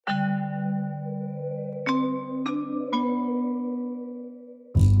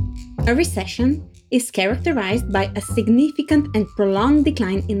A recession is characterized by a significant and prolonged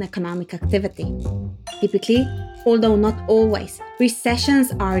decline in economic activity. Typically, although not always,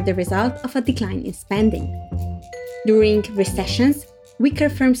 recessions are the result of a decline in spending. During recessions, weaker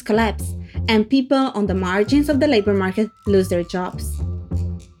firms collapse and people on the margins of the labor market lose their jobs.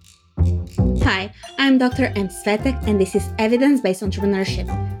 Hi, I'm Dr. M. Svetek, and this is Evidence-Based Entrepreneurship,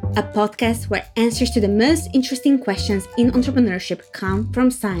 a podcast where answers to the most interesting questions in entrepreneurship come from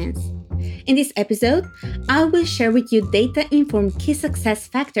science. In this episode, I will share with you data-informed key success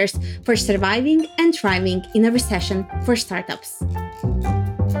factors for surviving and thriving in a recession for startups.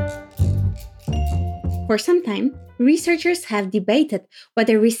 For some time, researchers have debated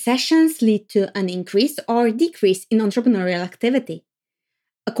whether recessions lead to an increase or decrease in entrepreneurial activity.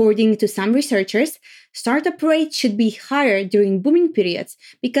 According to some researchers, startup rates should be higher during booming periods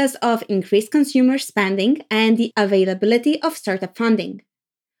because of increased consumer spending and the availability of startup funding.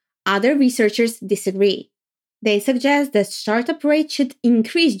 Other researchers disagree. They suggest that startup rates should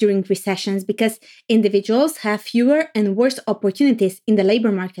increase during recessions because individuals have fewer and worse opportunities in the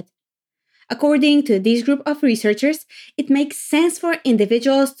labor market. According to this group of researchers, it makes sense for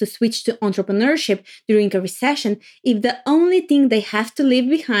individuals to switch to entrepreneurship during a recession if the only thing they have to leave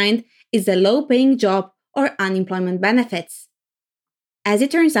behind is a low-paying job or unemployment benefits. As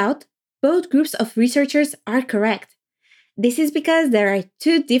it turns out, both groups of researchers are correct. This is because there are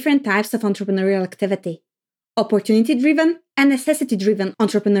two different types of entrepreneurial activity: opportunity-driven and necessity-driven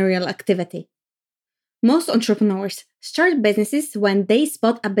entrepreneurial activity. Most entrepreneurs start businesses when they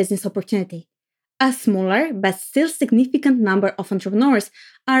spot a business opportunity. A smaller but still significant number of entrepreneurs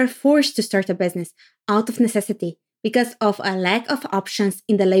are forced to start a business out of necessity because of a lack of options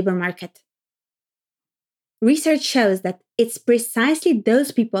in the labor market. Research shows that it's precisely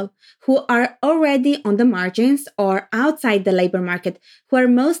those people who are already on the margins or outside the labor market who are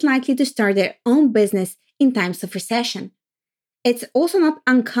most likely to start their own business in times of recession. It's also not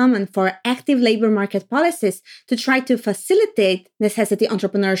uncommon for active labor market policies to try to facilitate necessity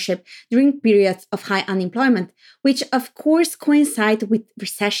entrepreneurship during periods of high unemployment, which of course coincide with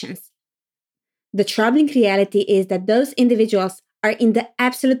recessions. The troubling reality is that those individuals are in the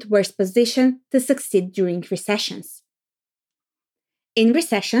absolute worst position to succeed during recessions. In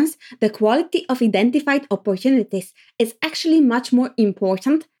recessions, the quality of identified opportunities is actually much more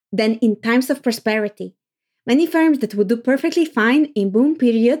important than in times of prosperity. Many firms that would do perfectly fine in boom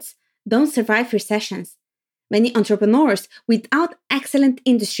periods don't survive recessions. Many entrepreneurs without excellent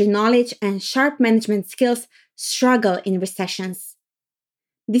industry knowledge and sharp management skills struggle in recessions.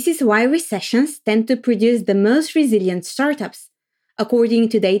 This is why recessions tend to produce the most resilient startups. According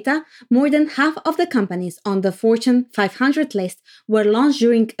to data, more than half of the companies on the Fortune 500 list were launched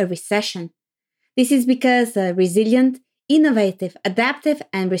during a recession. This is because resilient, innovative, adaptive,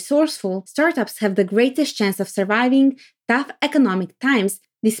 and resourceful startups have the greatest chance of surviving tough economic times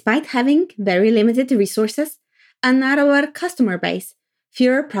despite having very limited resources, a narrower customer base,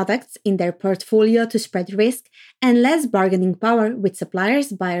 fewer products in their portfolio to spread risk, and less bargaining power with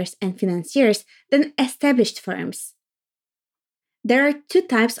suppliers, buyers, and financiers than established firms. There are two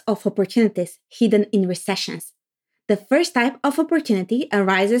types of opportunities hidden in recessions. The first type of opportunity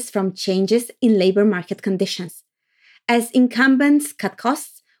arises from changes in labor market conditions. As incumbents cut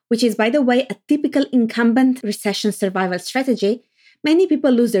costs, which is, by the way, a typical incumbent recession survival strategy, many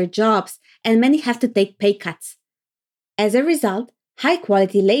people lose their jobs and many have to take pay cuts. As a result,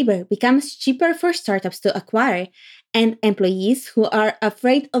 high-quality labor becomes cheaper for startups to acquire, and employees who are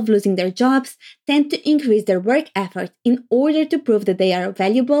afraid of losing their jobs tend to increase their work effort in order to prove that they are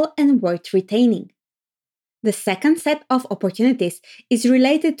valuable and worth retaining. The second set of opportunities is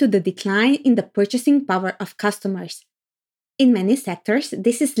related to the decline in the purchasing power of customers. In many sectors,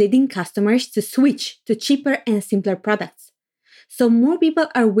 this is leading customers to switch to cheaper and simpler products. So more people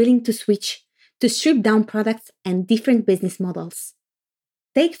are willing to switch to strip down products and different business models.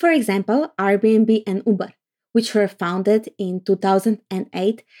 Take, for example, Airbnb and Uber, which were founded in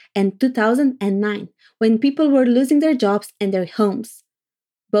 2008 and 2009 when people were losing their jobs and their homes.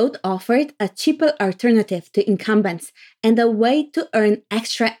 Both offered a cheaper alternative to incumbents and a way to earn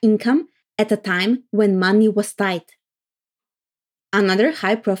extra income at a time when money was tight. Another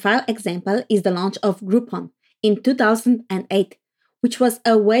high-profile example is the launch of Groupon in 2008, which was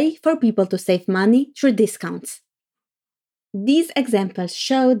a way for people to save money through discounts. These examples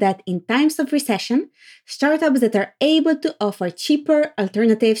show that in times of recession, startups that are able to offer cheaper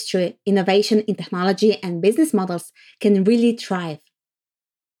alternatives through innovation in technology and business models can really thrive.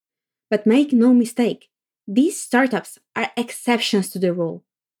 But make no mistake, these startups are exceptions to the rule.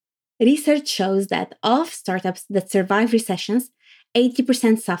 Research shows that of startups that survive recessions,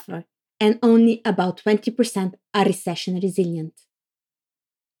 80% suffer, and only about 20% are recession resilient.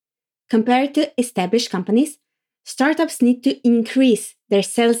 Compared to established companies, startups need to increase their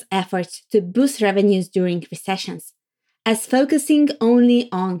sales efforts to boost revenues during recessions, as focusing only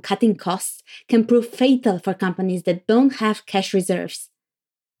on cutting costs can prove fatal for companies that don't have cash reserves.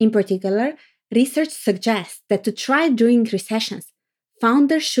 In particular, research suggests that to thrive during recessions,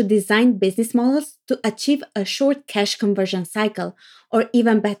 founders should design business models to achieve a short cash conversion cycle, or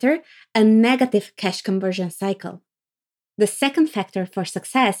even better, a negative cash conversion cycle. The second factor for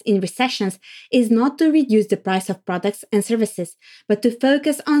success in recessions is not to reduce the price of products and services, but to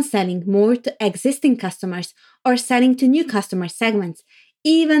focus on selling more to existing customers or selling to new customer segments,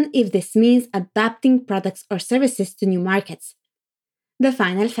 even if this means adapting products or services to new markets. The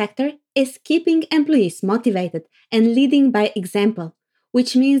final factor is keeping employees motivated and leading by example,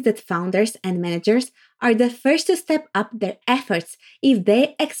 which means that founders and managers are the first to step up their efforts if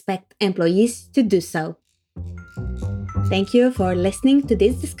they expect employees to do so. Thank you for listening to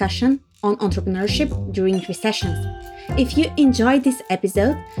this discussion on entrepreneurship during recessions. If you enjoyed this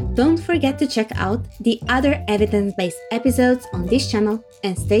episode, don't forget to check out the other evidence-based episodes on this channel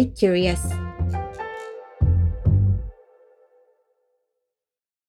and stay curious.